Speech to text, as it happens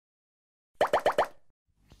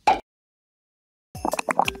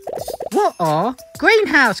What are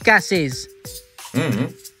greenhouse gases?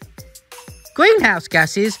 Greenhouse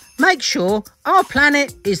gases make sure our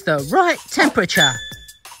planet is the right temperature.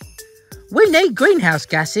 We need greenhouse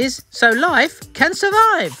gases so life can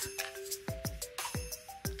survive.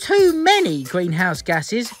 Too many greenhouse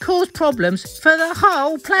gases cause problems for the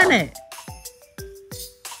whole planet.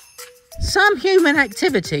 Some human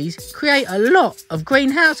activities create a lot of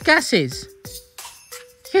greenhouse gases.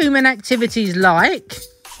 Human activities like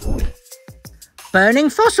burning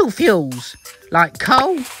fossil fuels like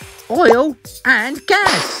coal, oil and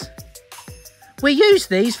gas. We use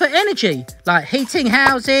these for energy like heating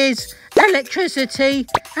houses, electricity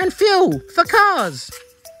and fuel for cars.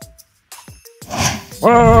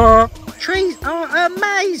 Trees are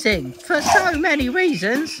amazing for so many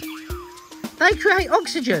reasons. They create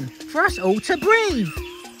oxygen for us all to breathe.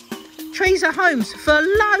 Trees are homes for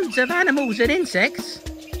loads of animals and insects.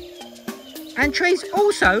 And trees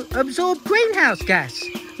also absorb greenhouse gas,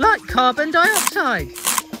 like carbon dioxide.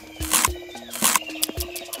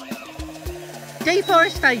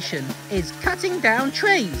 Deforestation is cutting down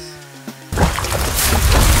trees.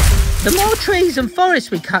 The more trees and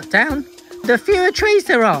forests we cut down, the fewer trees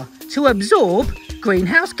there are to absorb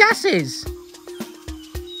greenhouse gases.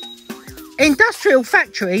 Industrial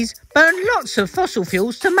factories burn lots of fossil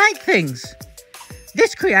fuels to make things.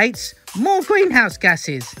 This creates more greenhouse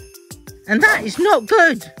gases, and that is not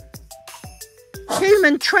good.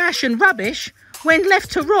 Human trash and rubbish, when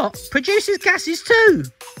left to rot, produces gases too.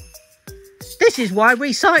 This is why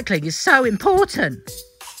recycling is so important.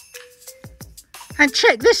 And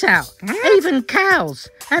check this out, even cows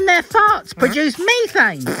and their farts produce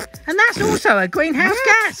methane, and that's also a greenhouse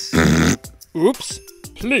gas. Oops,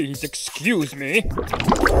 please excuse me.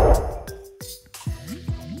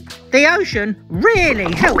 The ocean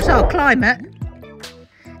really helps our climate.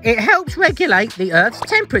 It helps regulate the Earth's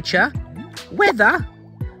temperature, weather,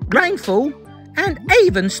 rainfall, and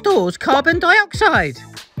even stores carbon dioxide.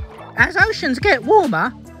 As oceans get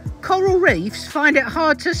warmer, coral reefs find it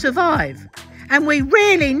hard to survive, and we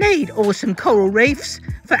really need awesome coral reefs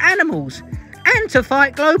for animals and to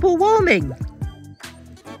fight global warming.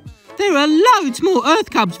 There are loads more Earth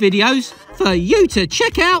Cubs videos for you to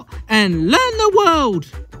check out and learn the world.